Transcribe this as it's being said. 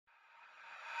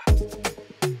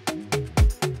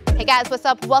Hey guys, what's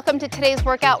up? Welcome to today's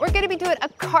workout. We're gonna be doing a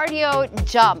cardio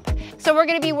jump. So we're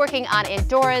gonna be working on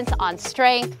endurance, on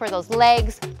strength for those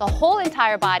legs, the whole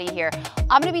entire body here.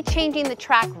 I'm gonna be changing the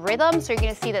track rhythm, so you're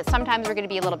gonna see that sometimes we're gonna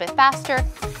be a little bit faster,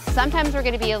 sometimes we're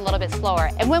gonna be a little bit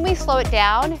slower. And when we slow it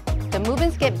down, the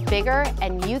movements get bigger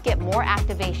and you get more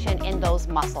activation in those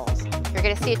muscles. You're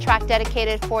gonna see a track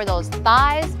dedicated for those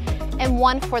thighs and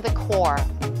one for the core.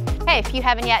 Hey, if you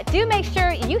haven't yet, do make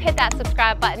sure you hit that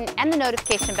subscribe button and the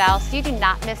notification bell so you do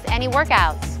not miss any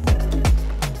workouts.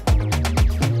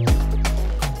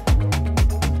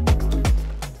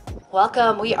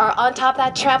 Welcome, we are on top of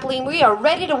that trampoline. We are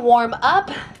ready to warm up.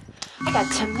 I got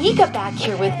Tamika back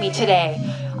here with me today.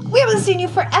 We haven't seen you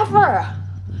forever.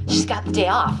 She's got the day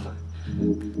off.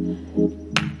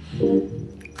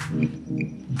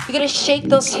 You're gonna shake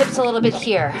those hips a little bit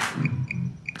here.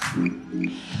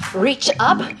 Reach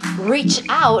up, reach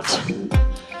out,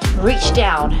 reach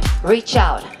down, reach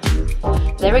out.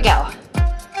 There we go.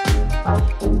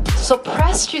 So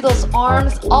press through those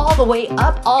arms all the way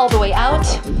up, all the way out,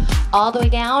 all the way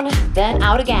down, then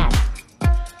out again.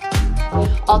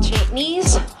 Alternate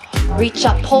knees, reach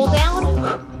up, pull down.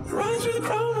 Running through the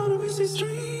crowd on a busy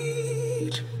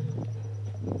street.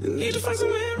 Need to find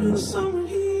some air in the summer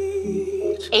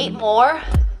heat. 8 more.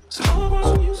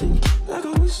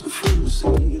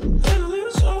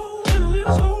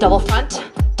 Double front,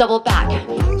 double back.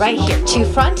 Right here, 2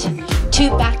 front,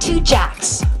 2 back, 2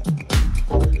 jacks.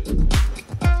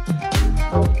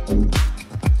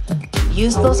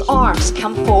 Use those arms,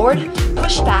 come forward,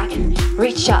 push back,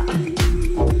 reach up.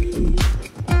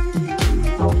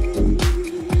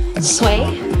 Sway,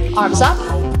 arms up,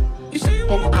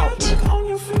 then out.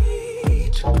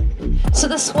 So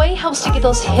the sway helps to get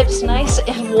those hips nice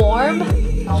and warm.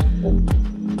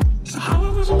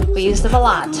 We use them a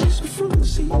lot.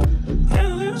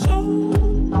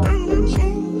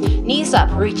 Knees up,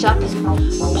 reach up,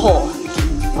 pull.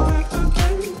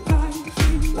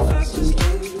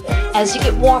 As you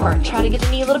get warmer, try to get the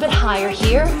knee a little bit higher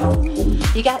here.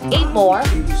 You got 8 more.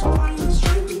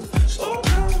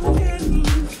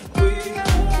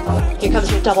 Here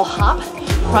comes your double hop,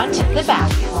 front, then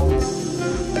back.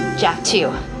 Jack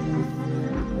 2.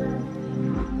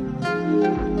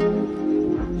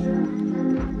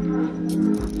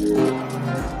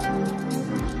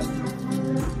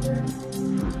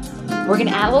 We're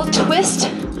gonna add a little twist,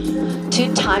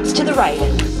 2 times to the right.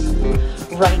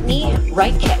 Right knee,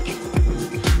 right kick.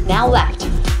 Now left.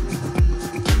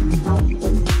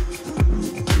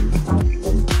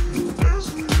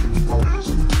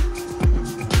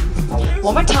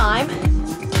 One more time.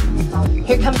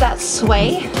 Here comes that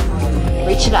sway.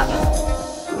 Reach it up.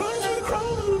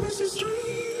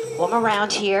 One more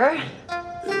round here.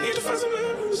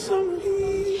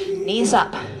 Knees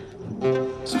up.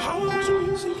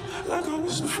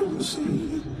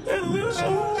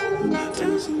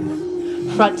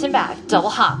 Front and back, double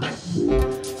hop.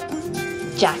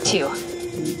 Jack 2.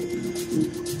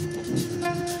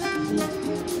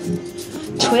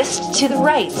 Twist to the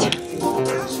right.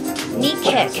 Knee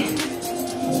kick.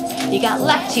 You got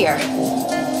left here.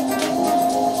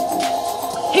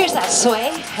 Here's that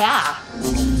sway, yeah.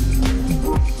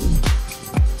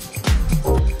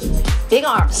 Big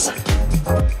arms.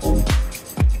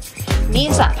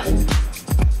 Knees up.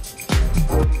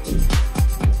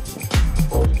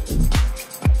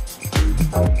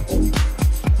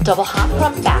 Double hop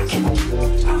from back.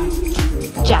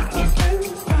 Jack.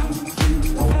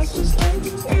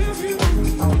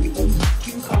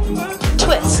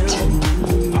 Twist.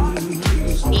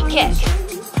 Knee kick.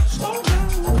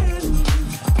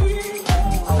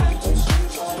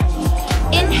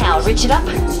 Inhale, reach it up.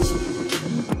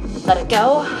 Let it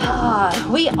go.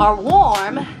 We are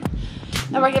warm.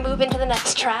 And we're gonna move into the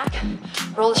next track.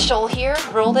 Roll the shoulder here,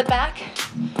 roll it back.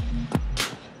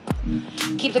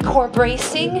 Keep the core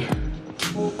bracing.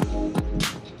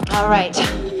 All right,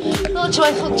 little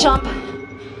joyful jump.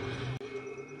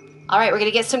 All right, we're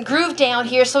gonna get some groove down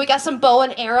here. So we got some bow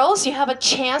and arrows. You have a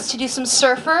chance to do some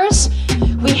surfers.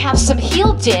 We have some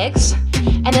heel digs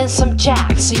and then some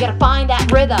jacks. So you gotta find that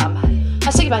rhythm. I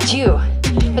was thinking about you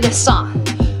for this song.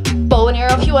 Bow and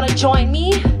arrow, if you wanna join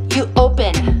me, you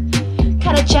open,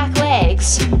 kind of jack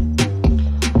legs.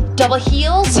 Double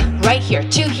heels, right here,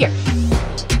 2 here.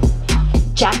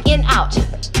 Jack in, out.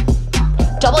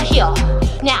 Double heel.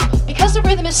 Now, because the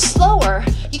rhythm is slower,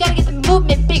 you gotta get the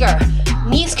movement bigger.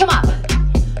 Knees come up.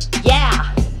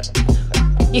 Yeah.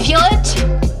 You feel it?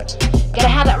 Gotta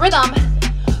have that rhythm.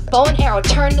 Bow and arrow,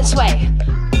 turn this way.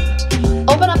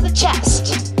 Open up the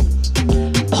chest.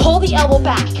 Pull the elbow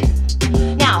back.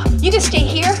 Now, you can stay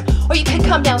here or you can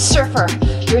come down, surfer.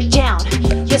 You're down,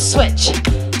 you switch.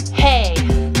 Hey,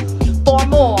 4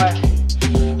 more.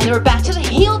 And then we're back to the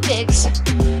heel digs.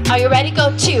 Are you ready?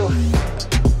 Go 2.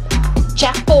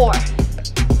 Jack 4.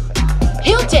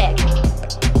 Heel dig.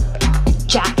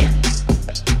 Jack.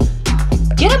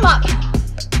 Get him up.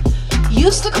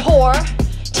 Use the core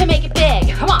to make it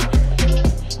big. Come on.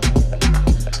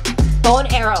 Bow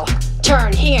and arrow.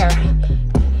 Turn here.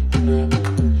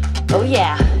 Oh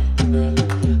yeah.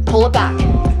 Pull it back.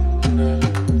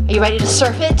 Are you ready to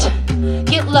surf it?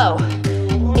 Get low.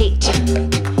 8.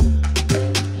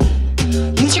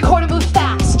 Use your core to move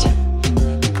fast.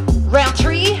 Round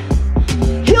 3.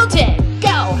 Heel dig.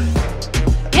 Go.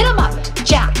 Get him up.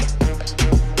 Jack.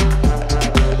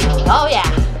 Oh yeah.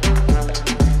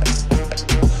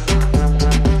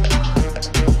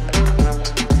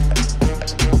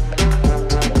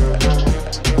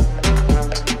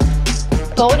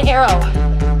 Bow and arrow.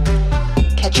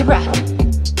 Catch your breath.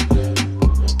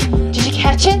 Did you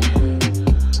catch it?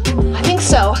 I think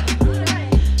so.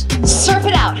 Surf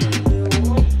it out.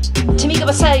 Tamika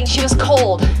was saying she was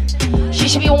cold. She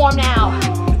should be warm now.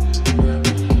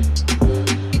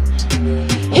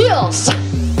 Heels.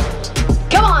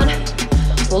 Come on.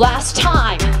 Last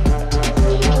time.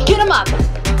 Get them up.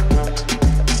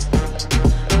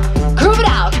 Groove it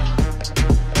out.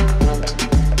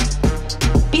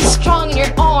 Be strong in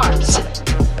your arms.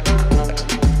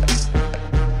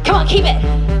 Come on, keep it.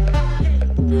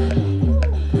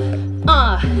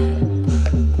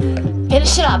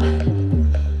 Finish it up.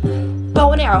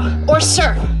 Bow and arrow or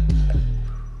surf.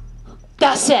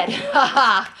 That's it.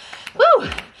 Haha. Woo.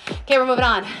 Okay, we're moving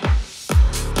on.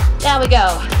 Now we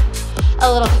go.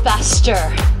 A little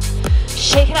faster.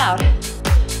 Shake it out.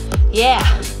 Yeah.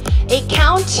 8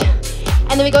 count.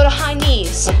 And then we go to high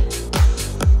knees.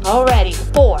 Alrighty.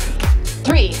 4,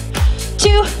 3,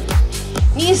 2.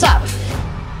 Knees up.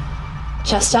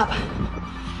 Chest up.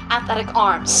 Athletic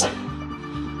arms.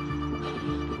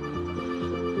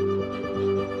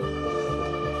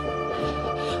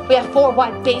 We have 4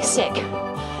 wide basic.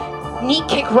 Knee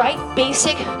kick right,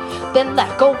 basic, then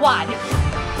left. Go wide.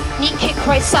 Knee kick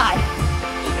right side.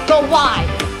 Go wide.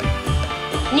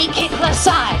 Knee kick left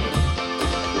side.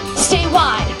 Stay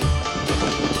wide.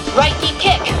 Right knee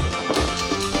kick.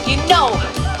 You know.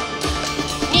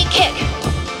 Knee kick.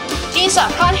 Knees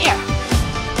up. Come on here.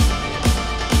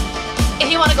 If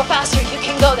you want to go faster, you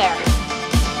can go there.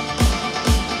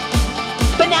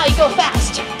 But now you go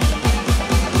fast.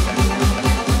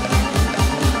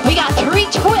 We got 3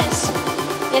 twists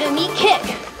and a knee kick.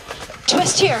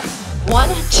 Twist here. 1,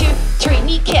 2, 3.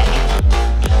 Knee kick.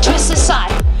 Twist this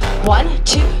side. 1,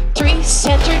 2, 3.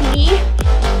 Center knee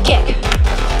kick.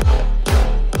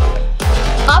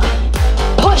 Up.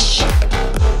 Push.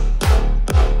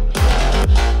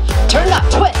 Turn it up.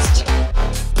 Twist.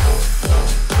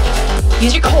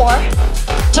 Use your core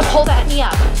to pull that knee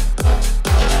up.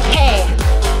 Hey.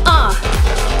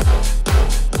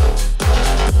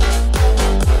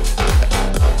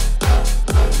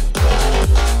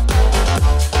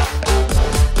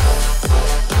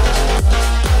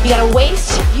 You got a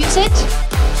waist, use it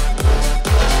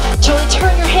to really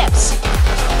turn your hips.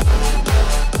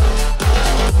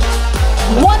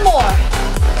 1 more.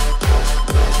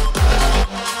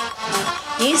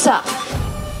 Knees up,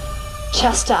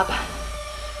 chest up.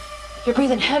 You're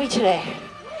breathing heavy today.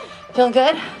 Feeling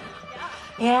good?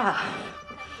 Yeah.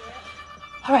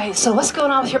 All right, so what's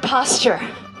going on with your posture?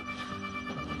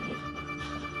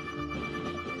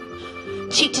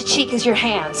 Cheek to cheek is your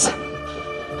hands.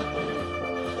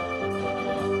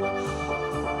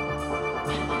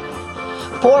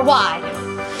 Four wide.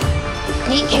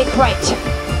 Knee kick right.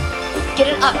 Get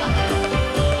it up.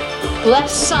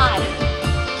 Left side.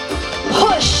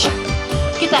 Push.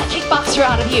 Get that kickboxer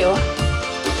out of you.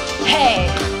 Hey.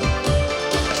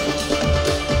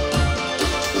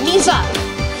 Knees up.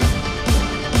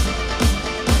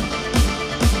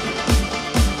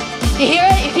 You hear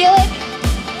it? You feel it?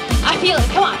 I feel it.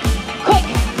 Come on. Quick.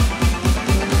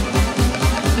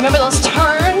 Remember those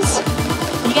turns?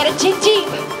 You gotta dig deep.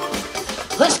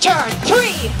 Let's turn.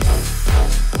 3.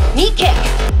 Knee kick.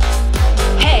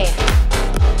 Hey.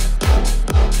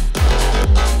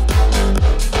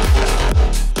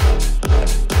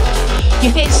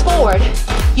 You face forward.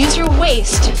 Use your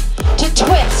waist to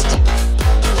twist.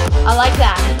 I like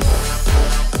that.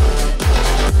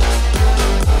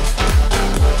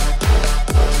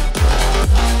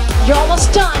 You're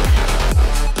almost done.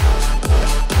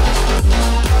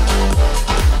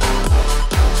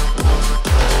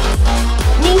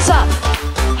 Knees up.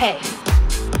 Hey.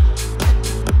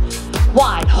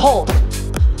 Wide. Hold.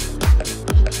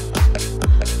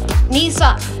 Knees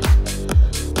up.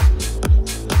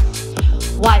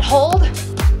 Wide hold.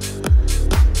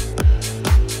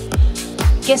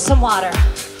 Get some water.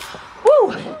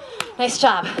 Woo! Nice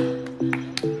job.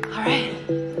 All right.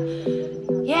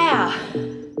 Yeah.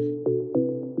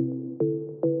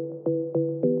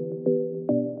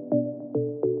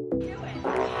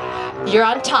 You're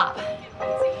on top.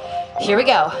 Here we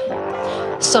go.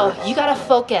 So you gotta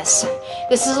focus.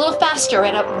 This is a little faster,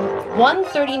 right? At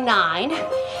 139.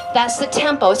 That's the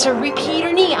tempo. It's a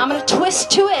repeater knee. I'm gonna twist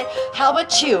to it. How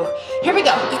about you? Here we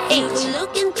go. 8.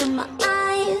 Look into my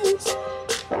eyes.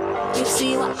 You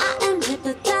see why I am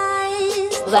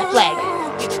hypnotized. Left leg.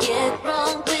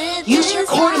 Use your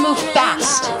core to move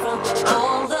fast.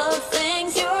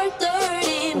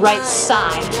 Right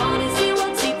side.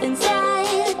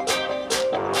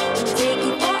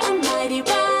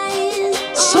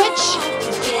 Switch.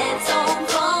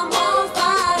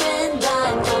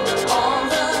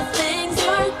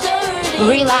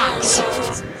 Relax.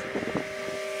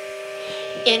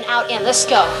 In, out, in. Let's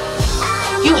go.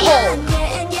 You hold.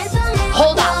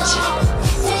 Hold out.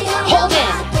 Hold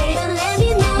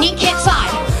in. Knee kick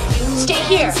side. Stay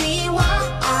here.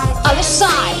 Other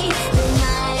side.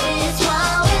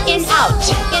 In, out.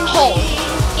 In, hold.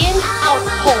 In, out,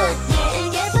 hold.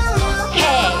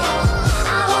 Hey.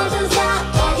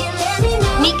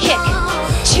 Knee kick.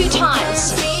 2 times.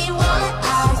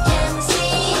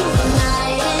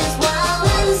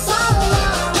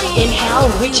 Inhale,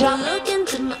 reach up.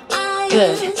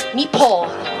 Good. Knee pull.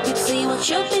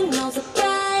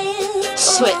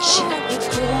 Switch.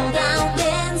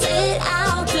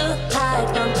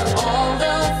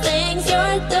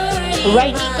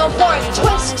 Right knee, go for it.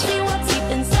 Twist.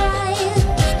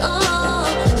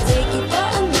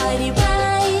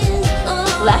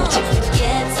 Left.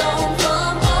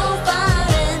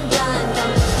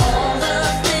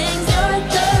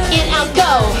 In, out,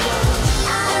 go.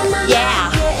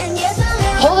 Yeah.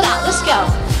 Hold it out. Let's go.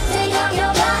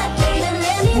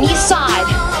 Knee side.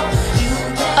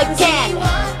 Again.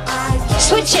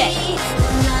 Switch it.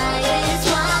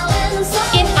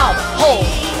 In, out, hold.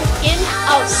 In,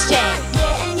 out, stay.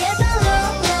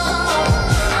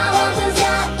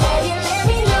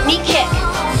 Knee kick.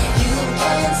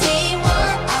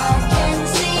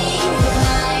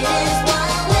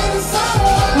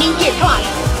 Knee here, come on.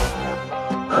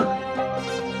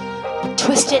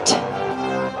 Twist it.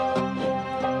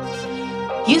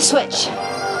 You switch.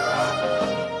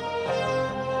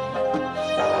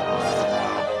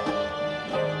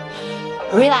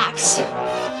 Relax.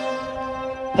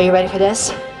 Are you ready for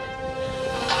this?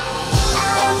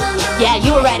 Yeah,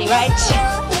 you were ready, right?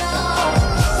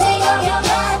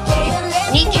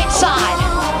 Knee kick side.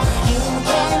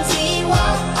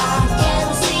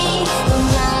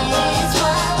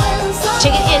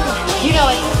 Take it in. You know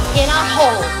it. In, out,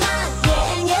 hold.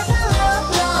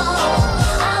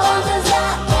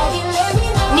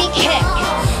 Knee kick.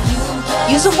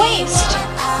 Use a waist.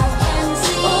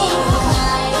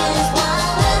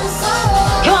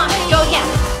 Come on, go again.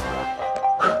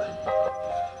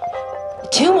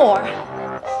 2 more.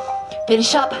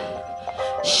 Finish up.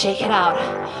 Shake it out.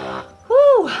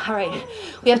 Woo. All right.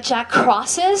 We have jack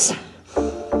crosses.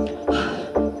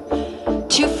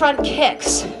 2 front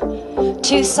kicks.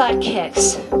 2 side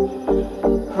kicks.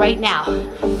 Right now.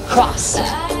 Cross.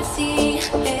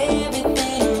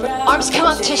 Arms come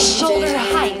up to shoulder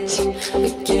height.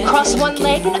 Cross one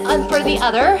leg and under the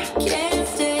other.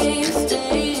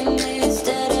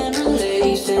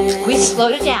 We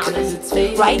slowed it down.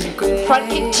 Right, front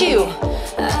kick 2.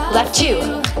 Left 2.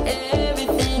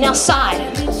 Now side.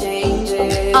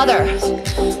 Other.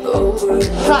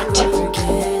 Front.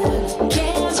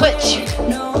 Switch.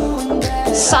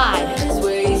 Side.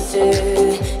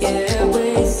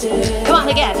 Come on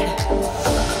again.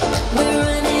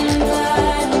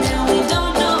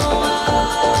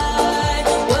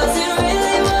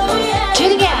 Do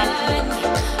it again.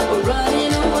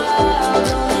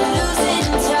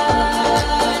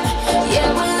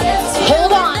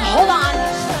 Hold on, hold on.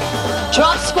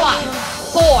 Drop squat.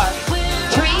 4,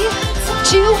 3,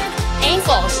 2,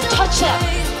 ankles. Touch them.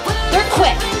 They're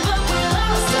quick.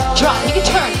 Drop. You can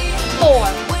turn. 4,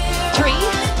 3,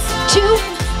 2,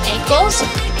 ankles.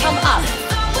 Come up.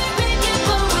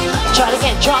 Try it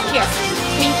again. Drop here.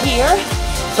 Feet here.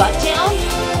 Butt down.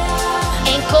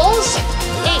 Ankles.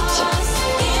 8.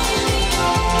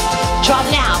 Drop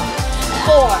now.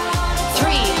 4,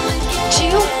 3,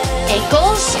 2,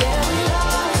 ankles.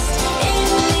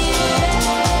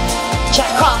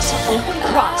 Jack cross. Open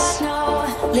cross.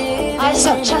 Eyes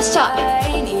up. Chest up.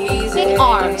 Big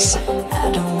arms.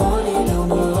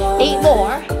 8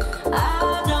 more.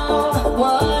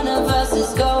 One of us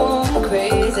is going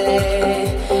crazy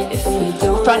if we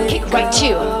don't Front kick, right 2.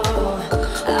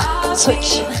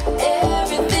 Switch.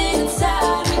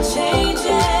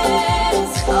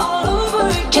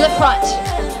 To the front.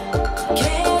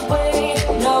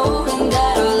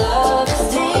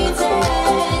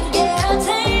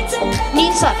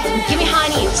 Knees up. Give me high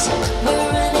knees.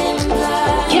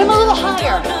 Get them a little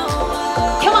higher.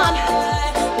 Come on.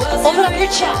 Open up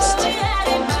your chest.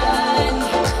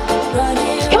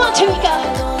 Come on,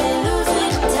 𝘠𝘩𝘬𝘴.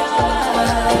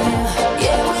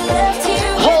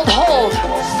 Hold, hold.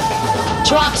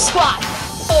 Drop, squat.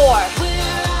 4.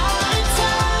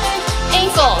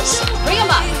 Ankles. Bring them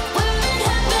up.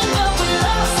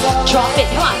 Drop it.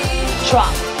 Come on.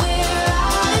 Drop.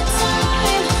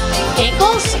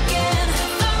 Ankles.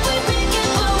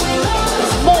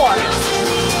 More.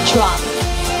 Drop.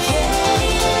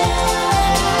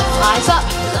 Eyes up.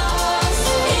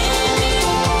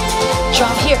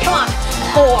 Drop here. Come on.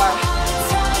 4.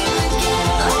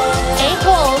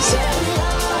 Ankles.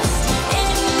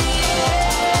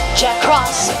 Jack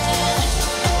cross.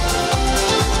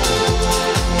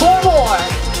 4 more.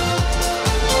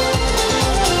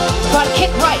 Front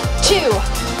kick right. 2.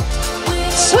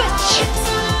 Switch.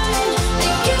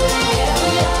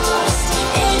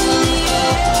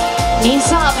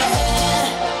 Knees up.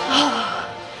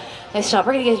 Nice job.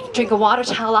 We're going to drink a water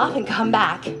towel off and come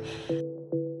back.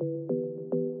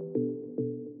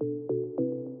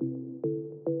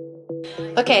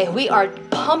 Okay, we are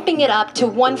pumping it up to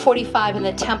 145 in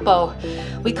the tempo.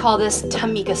 We call this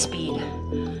𝘠𝘩𝘬𝘴 speed.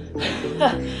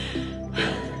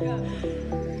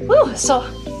 Woo, so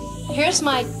here's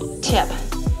my tip.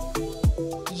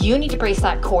 You need to brace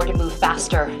that core to move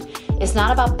faster. It's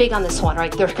not about big on this one,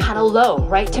 right? They're kind of low,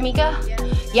 right,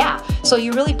 𝘠𝘩𝘬𝘴? Yeah, so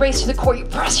you really brace through the core, you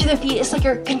press through the feet. It's like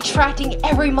you're contracting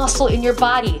every muscle in your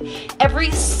body. Every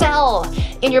cell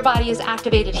in your body is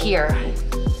activated here.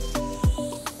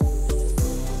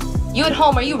 You at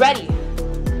home, are you ready?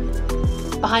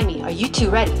 Behind me, are you two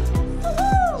ready?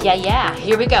 Yeah, yeah,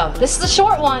 here we go. This is a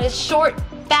short one. It's short,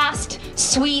 fast,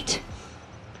 sweet.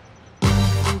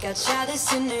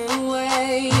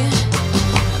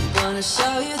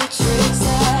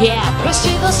 Yeah, press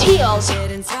through those heels.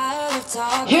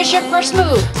 Here's your first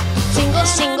move. Single,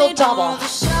 single, double.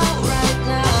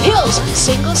 Heels,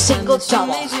 single, single,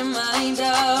 double.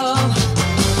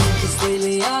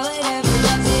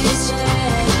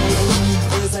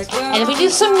 And if we do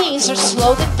some knees, they're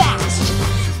slow and fast.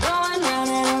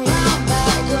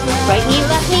 Right knee,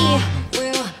 left knee.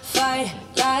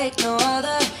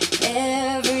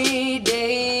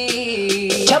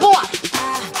 Double up.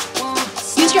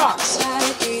 Use your arms.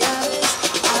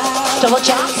 Double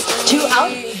jump. 2 out,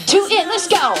 2 in. Let's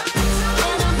go.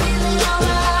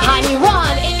 High knee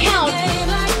run, 8 count.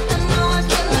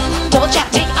 Double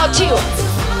jump, take out 2.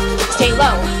 Stay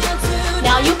low.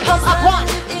 Now you come up 1.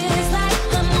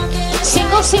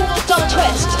 Single, single, double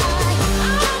twist.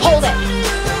 Hold it.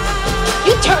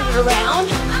 You turn it around.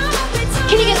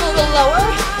 Can you get a little lower?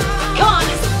 Come on.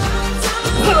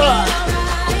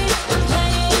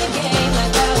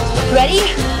 Ready?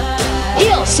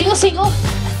 Heel, single, single,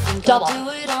 double.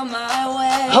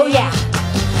 Oh yeah.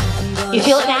 You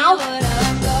feel it now?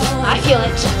 I feel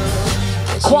it.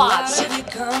 Quads.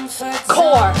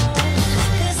 Core.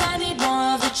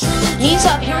 Knees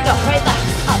up. Here we go. Right, left.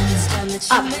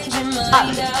 Up. Up.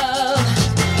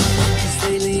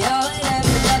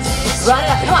 Run it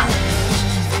up. Come on.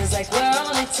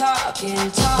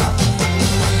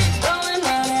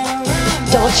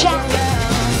 Double check.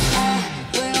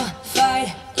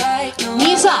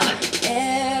 Knees up.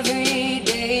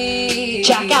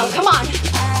 Jack out. Come on.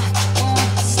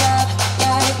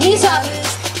 Knees up.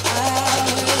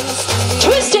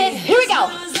 Twist it. Here we go.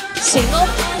 Single,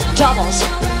 doubles.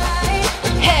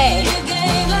 Hey.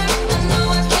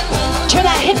 Turn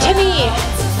that hip to me.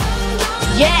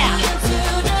 Yeah.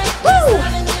 Woo.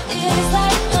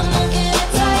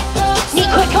 Knee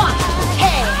quick. Come on.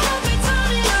 Hey.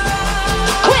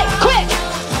 Quick, quick.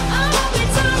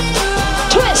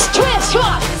 Twist, twist. Come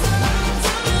on.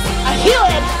 I feel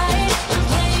it.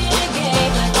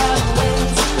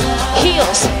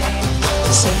 Heels.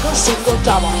 Single, single,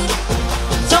 double.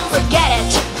 Don't forget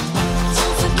it.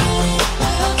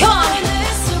 Come on.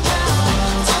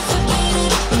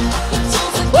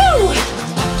 Woo!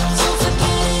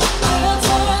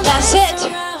 That's it.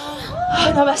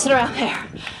 No messing around there.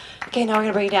 Okay, now we're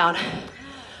gonna bring it down.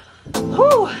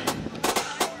 Whew.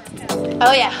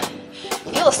 Oh yeah.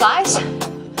 Feel the size?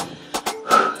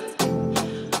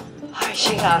 All right,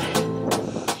 shake it out.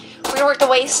 We're gonna work the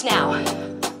waist now.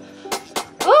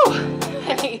 Woo!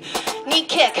 Knee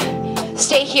kick.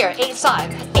 Stay here. 8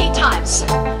 times.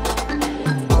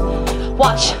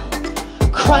 Watch.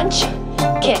 Crunch,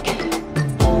 kick.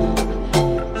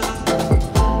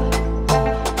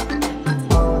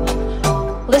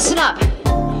 Listen up.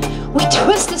 We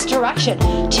twist this direction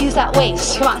to use that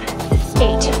waist. Come on.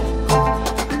 8.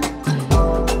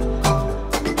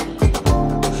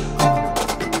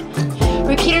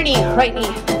 Repeat your knee, right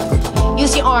knee.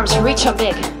 Use the arms to reach up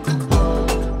big.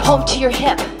 Palm to your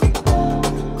hip.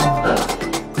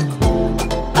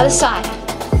 Other side.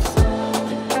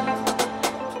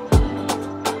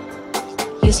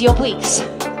 Use the obliques.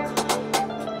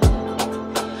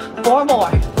 4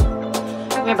 more.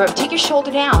 Remember, take your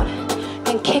shoulder down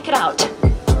and kick it out.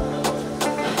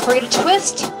 We're going to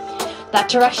twist that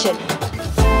direction.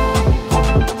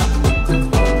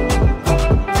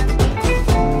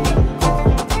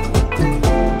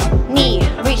 Knee,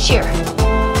 reach here.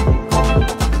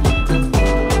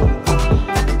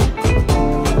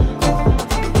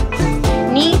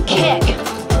 Knee kick.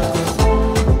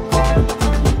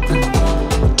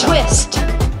 Twist.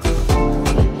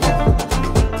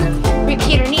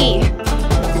 Repeat your knee.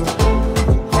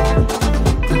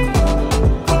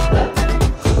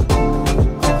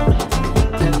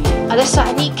 Other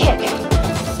side, knee kick.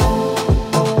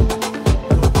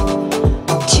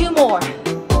 2 more.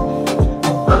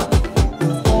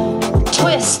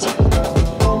 Twist.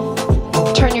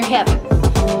 Turn your hip.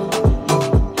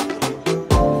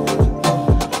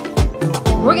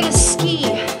 We're gonna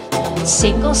ski.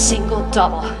 Single, single,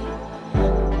 double.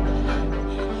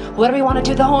 Whatever you want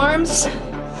to do the arms,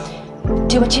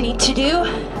 do what you need to do.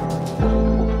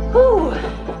 Woo.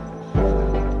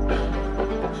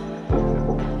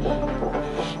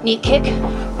 Knee kick,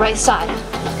 right side.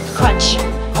 Crunch,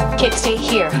 kick, stay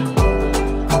here.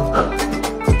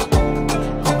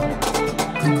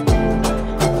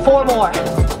 Four more.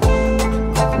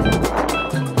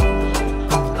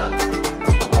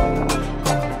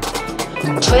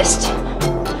 Twist.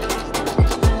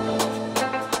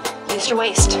 Use your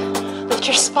waist. Lift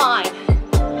your spine.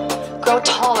 Grow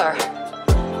taller.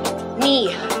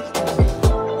 Knee.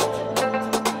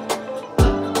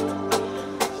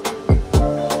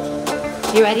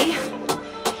 You ready?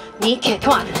 Knee kick,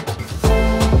 come on.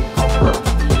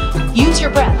 Use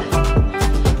your breath.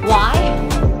 Why?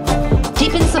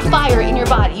 Deepens the fire in your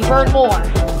body. You burn more.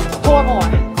 4 more.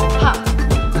 Ha.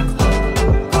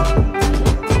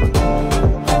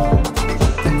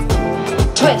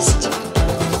 Twist.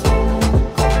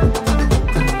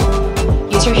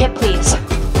 Use your hip, please.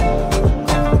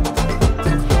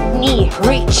 Knee,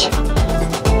 reach.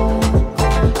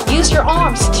 Use your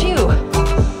arms too.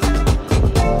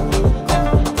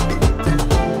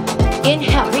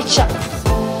 Inhale, reach up.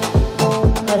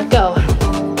 Let it go.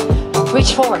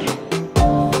 Reach forward.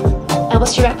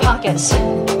 Elbows to your back pockets.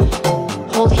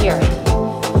 Hold here.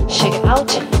 Shake it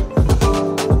out.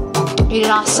 You did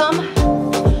awesome.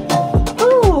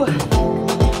 Woo.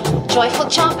 Joyful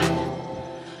jump.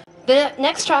 The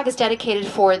next track is dedicated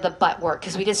for the butt work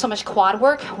because we did so much quad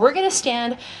work. We're going to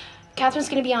stand. Catherine's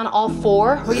going to be on all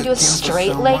 4. We're going to do a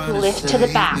straight leg lift to the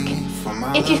back.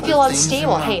 If you feel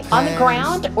unstable, hey, on the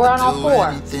ground or on all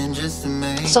 4.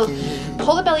 So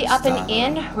pull the belly up and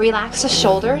in, relax the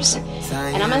shoulders,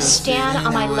 and I'm going to stand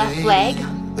on my left leg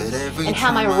and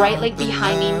have my right leg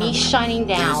behind me, knee shining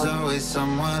down.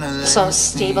 So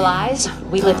stabilize,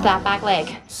 we lift that back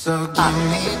leg up.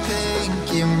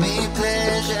 Give me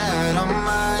pleasure, I don't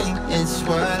mind. It's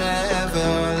whatever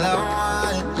I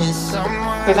want. It's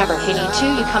someone. Remember, if you need to,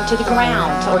 you come to the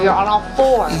ground or you're on all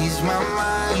 4. Ease my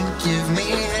mind, give me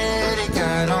headache,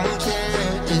 I don't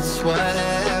care. It's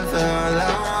whatever I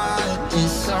want.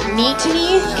 It's someone. Knee to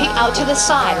knee, kick out to the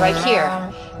side, right here.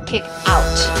 Kick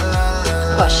out,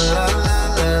 push.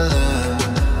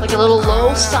 Like a little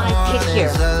low side kick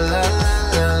here.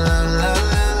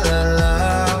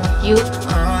 You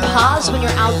pause when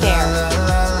you're out there.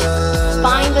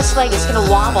 Find this leg, it's gonna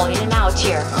wobble in and out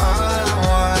here.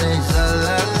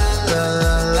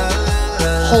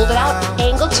 Hold it out,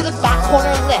 angle to the back corner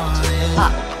and lift.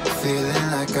 Up.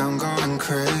 Feeling like I'm going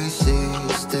crazy,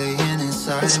 staying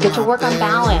inside. It's good to work on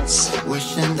balance.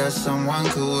 Wishing that someone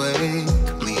could wake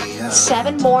me up.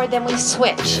 7 more, then we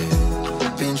switch.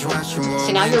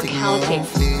 So now you're counting.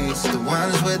 The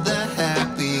ones with the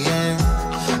happy end.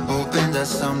 Hoping that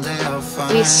someday I'll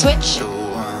find. We switch,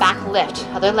 back lift,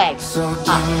 other leg, up.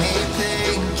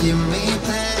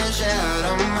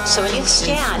 So when you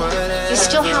stand, you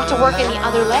still have to work in the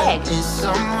other leg.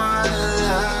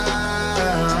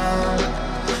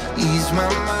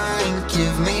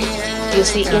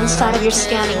 Use the inside of your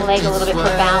standing leg a little bit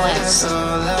for balance.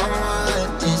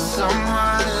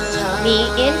 Knee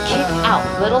in, kick out,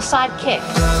 little side kick.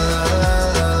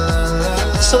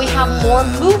 So we have more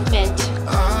movement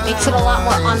Makes it a lot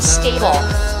more unstable.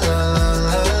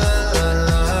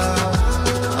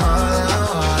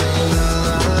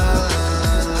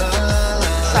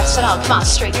 Press it out. Come on,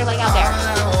 straighten your leg out there.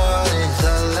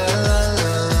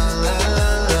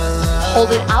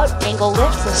 Hold it out, angle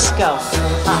lift, let's go.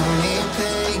 Up.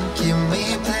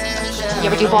 You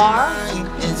ever do bar?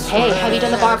 Hey, have you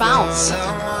done the bar bounce?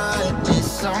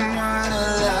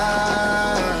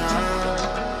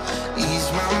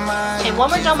 And when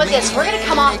we're done with this, we're gonna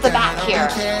come off the back here.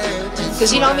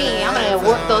 Because you know me, I'm gonna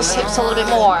work those hips a little bit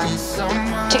more.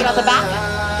 Take it out the back,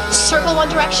 circle one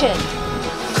direction.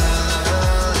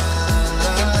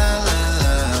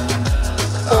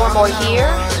 4 more here.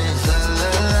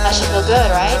 That should feel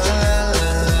good, right?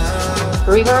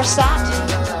 Reverse that.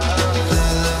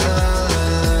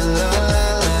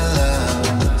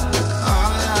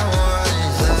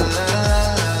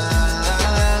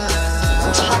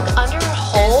 Tuck under,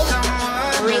 hold,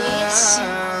 release,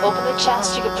 open the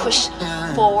chest. You can push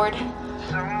forward,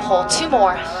 pull. 2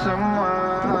 more.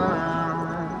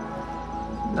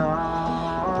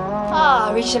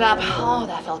 Ah, reach it up. Oh,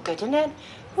 that felt good, didn't it?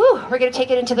 Woo, we're gonna take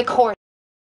it into the core.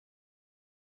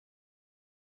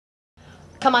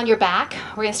 Come on your back.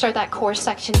 We're gonna start that core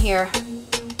section here.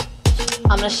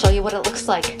 I'm gonna show you what it looks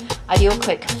like. I do a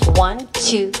quick 1,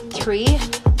 2, 3.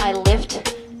 I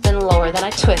lift, then lower, then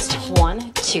I twist.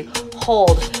 1, 2,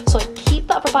 hold. So I keep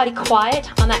the upper body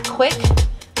quiet on that quick.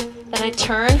 Then I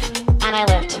turn and I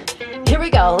lift. Here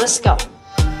we go, let's go.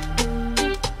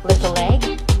 Lift the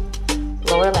leg,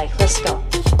 lower leg, let's go.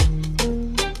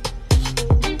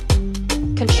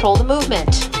 Control the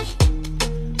movement.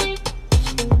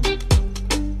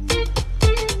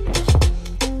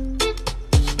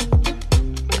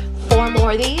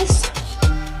 More of these.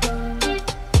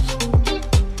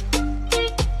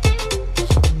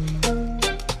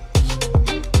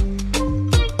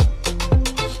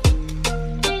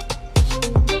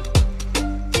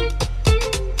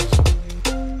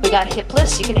 We got hip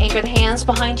lifts. You can anchor the hands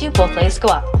behind you. Both legs go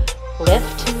up.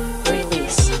 Lift,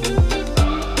 release.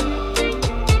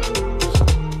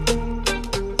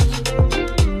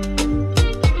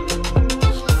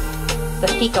 The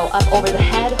feet go up over the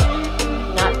head.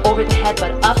 Not over the head,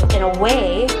 but up and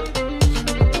away.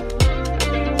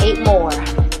 8 more.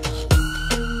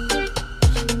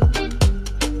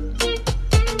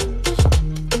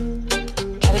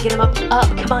 Gotta get them up.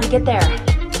 Come on, get there.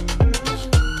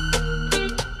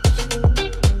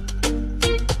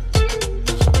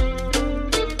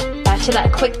 Back to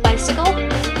that quick bicycle.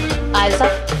 Eyes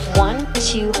up. 1,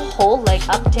 2, hold, leg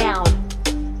up, down.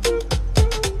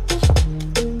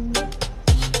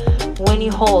 When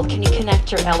you hold, can you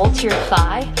connect your elbow to your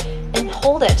thigh and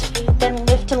hold it? Then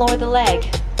lift and lower the leg.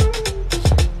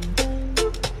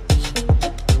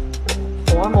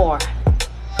 4 more.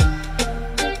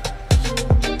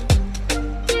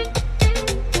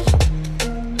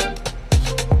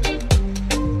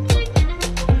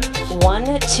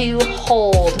 One, 2,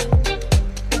 hold.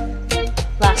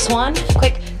 Last one.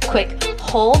 Quick, quick,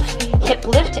 hold. Hip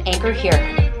lift, anchor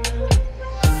here.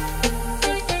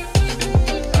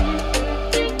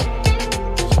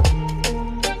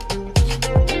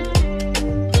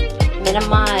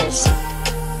 Minimize,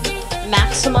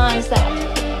 maximize that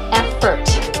effort,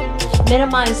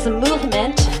 minimize the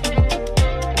movement.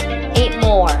 8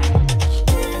 more.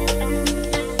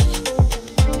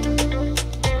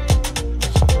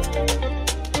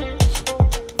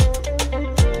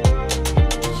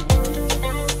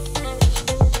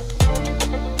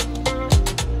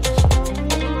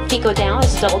 Feet go down,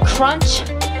 it's double crunch,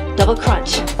 double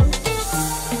crunch.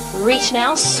 Reach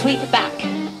now, sweep back.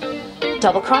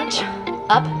 Double crunch,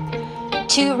 up,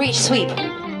 2, reach, sweep.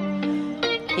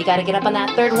 You gotta get up on that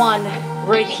 3rd one,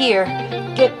 right here.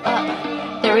 Get up,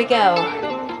 there we go.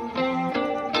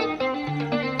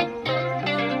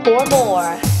 4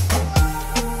 more.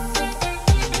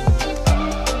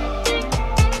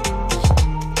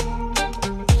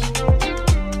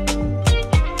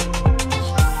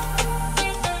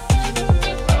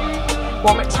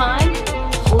 One more time,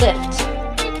 lift,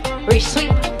 reach,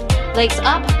 sweep, legs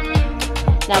up.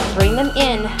 Now bring them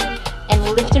in and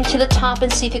lift them to the top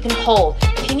and see if you can hold.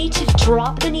 If you need to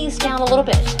drop the knees down a little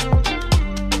bit,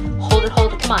 hold it,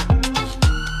 come on.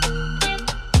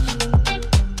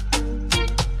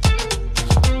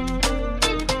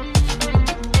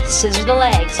 Scissor the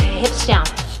legs, hips down.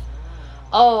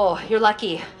 Oh, you're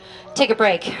lucky. Take a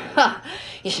break.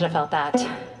 You should have felt that.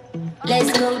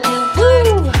 Let's go to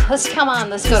Woo! Let's come on,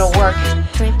 let's go to work.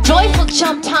 Joyful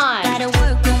jump time. gotta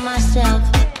work on myself.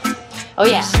 Oh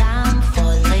yeah. I'm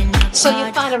falling So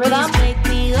you find a rhythm? Just wake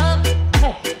me up,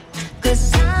 Hey.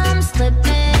 'cause I'm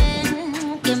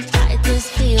slipping. Give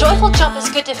jump is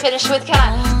good to finish with.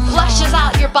 Kind of flushes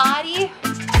out your body.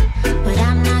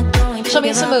 Show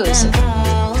me some moves.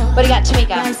 What do you got,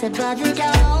 Tamika?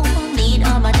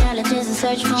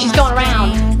 She's going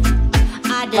around.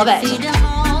 Love it.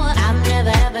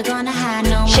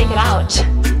 Shake it out.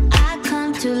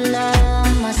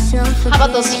 How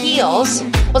about those heels?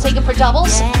 We'll take it for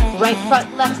doubles. Right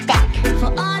front, left back.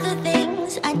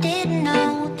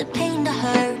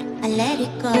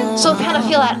 So kind of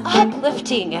feel that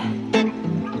uplifting.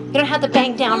 You don't have to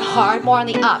bang down hard, more on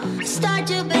the up.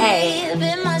 Hey.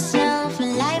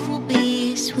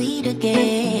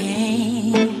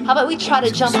 How about we try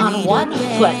to jump on one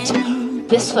foot?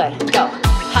 This foot. Go.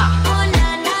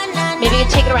 Ha. Maybe you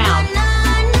can take it around.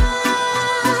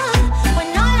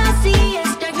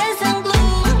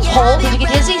 Hold. Did you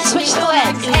get dizzy? Switch the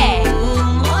legs. Hey.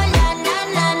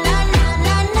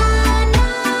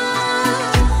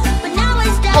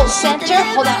 Hold center.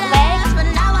 Hold that leg.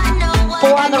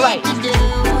 4 on the right.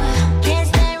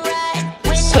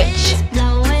 Switch.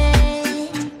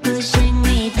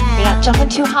 You're not jumping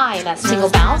too high in that single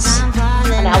bounce.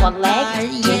 And now one leg.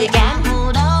 Do it again.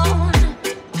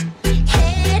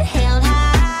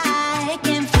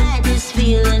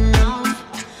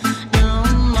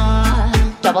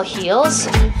 Double heels.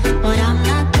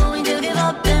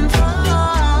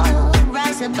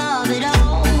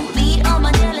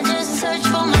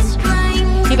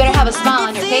 You better have a smile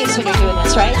on your face when you're doing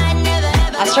this, right?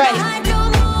 That's right.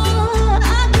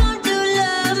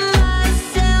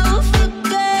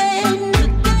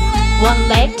 One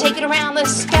leg, take it around,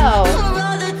 let's go.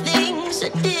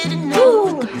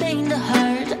 Woo.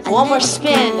 One more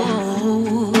spin.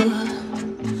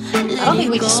 I don't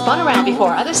think we just spun around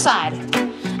before. Other side.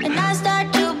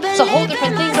 It's a whole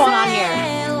different thing going on here.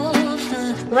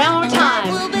 Around one more time.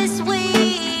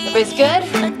 Everybody's good?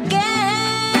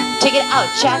 Take it out,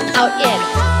 jack out, in.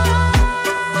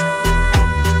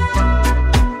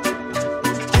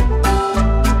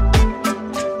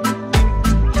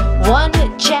 One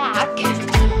jack,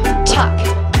 tuck,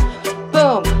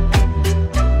 boom,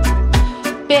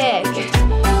 big,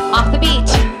 off the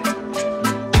beat.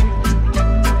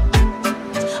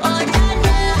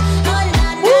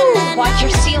 Woo, watch your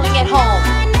ceiling at home.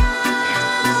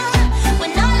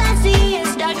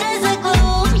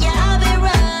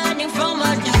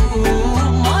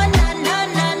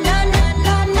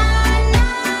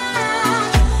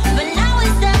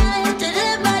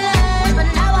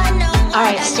 All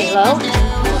right, stay low,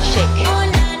 shake.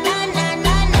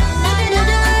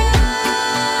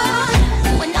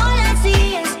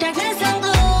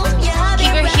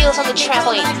 Keep your heels on the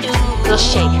trampoline, little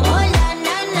shake.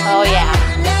 Oh yeah,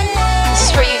 this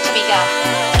is for you, Tamika.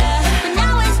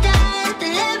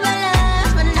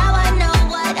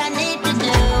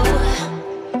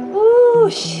 Woo,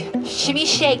 shimmy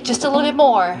shake, just a little bit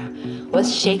more.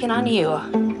 What's shaking on you?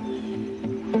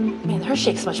 Man, her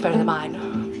shake's much better than mine.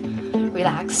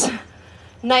 Relax.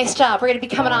 Nice job. We're going to be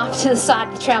coming off to the side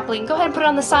of the trampoline. Go ahead and put it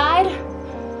on the side.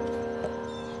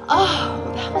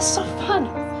 Oh, that was so fun.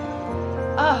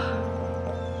 Oh.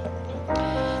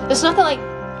 There's nothing like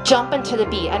jumping to the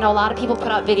beat. I know a lot of people put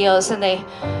out videos and they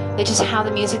just have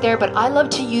the music there, but I love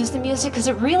to use the music because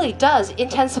it really does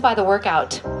intensify the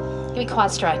workout. Give me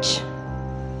quad stretch.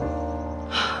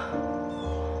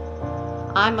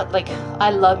 I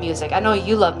love music. I know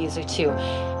you love music too.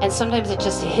 And sometimes it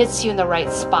just hits you in the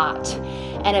right spot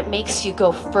and it makes you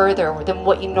go further than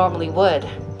what you normally would.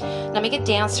 Now make it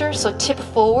dancer, so tip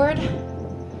forward.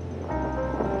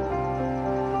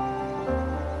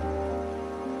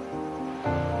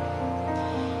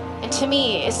 And to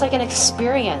me, it's like an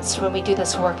experience when we do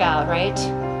this workout, right?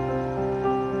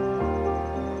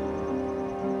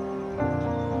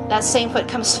 That same foot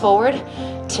comes forward,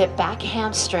 tip back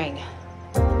hamstring.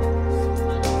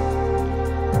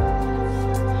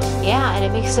 Yeah, and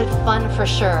it makes it fun for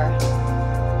sure.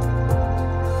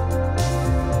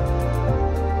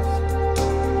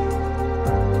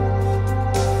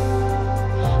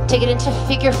 Take it into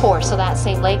figure 4, so that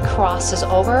same leg crosses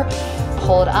over.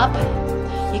 Pull it up.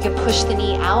 You can push the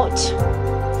knee out.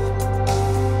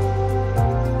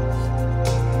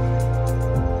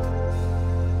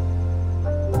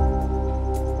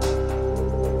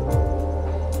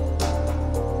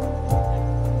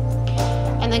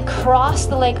 And then cross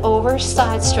the leg over,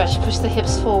 side stretch, push the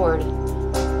hips forward.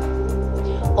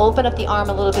 Open up the arm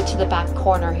a little bit to the back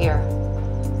corner here.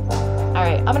 All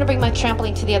right, I'm gonna bring my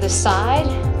trampoline to the other side.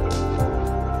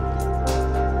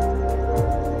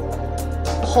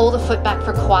 Pull the foot back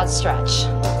for quad stretch.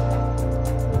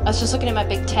 I was just looking at my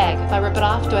big tag. If I rip it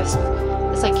off, it's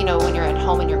like, you know, when you're at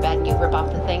home in your bed and you rip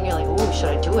off the thing, you're like, ooh, should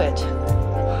I do it?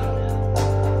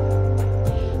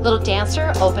 Little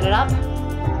dancer, open it up.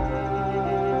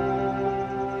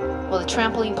 Will the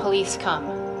trampoline police come?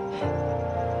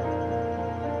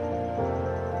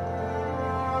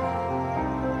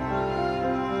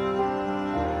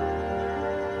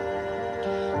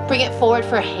 Bring it forward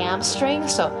for a hamstring,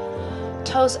 so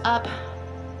toes up.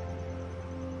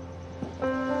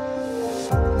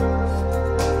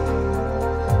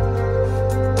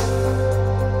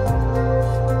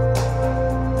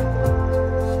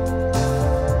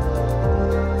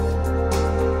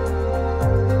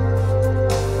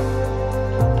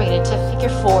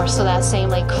 Four, so that same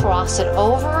leg, cross it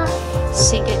over,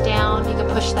 sink it down. You can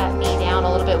push that knee down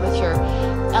a little bit with your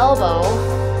elbow.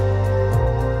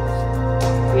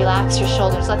 Relax your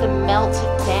shoulders, let them melt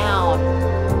down.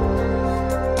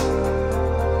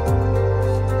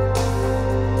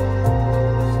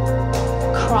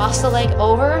 Cross the leg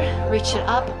over, reach it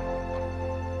up.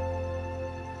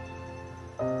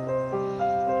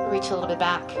 Reach a little bit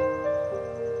back.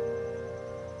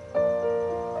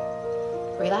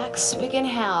 Relax, big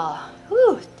inhale.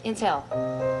 Woo, inhale.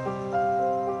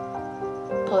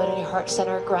 Pull it in your heart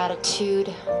center,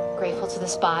 gratitude, grateful to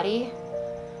this body.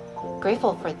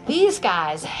 Grateful for these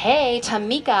guys. Hey,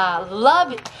 Tamika,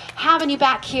 love having you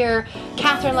back here.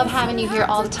 Catherine, love having you here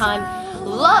all the time.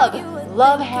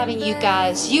 Love having you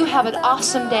guys. You have an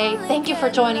awesome day. Thank you for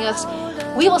joining us.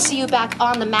 We will see you back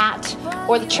on the mat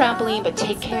or the trampoline, but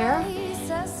take care.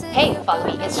 Hey, follow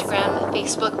me Instagram,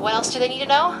 Facebook. What else do they need to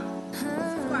know?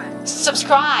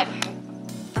 Subscribe.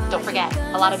 Don't forget,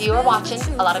 a lot of you are watching.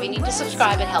 A lot of you need to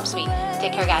subscribe. It helps me.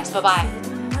 Take care, guys. Bye-bye.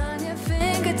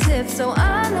 So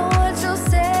I know what you'll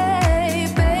say.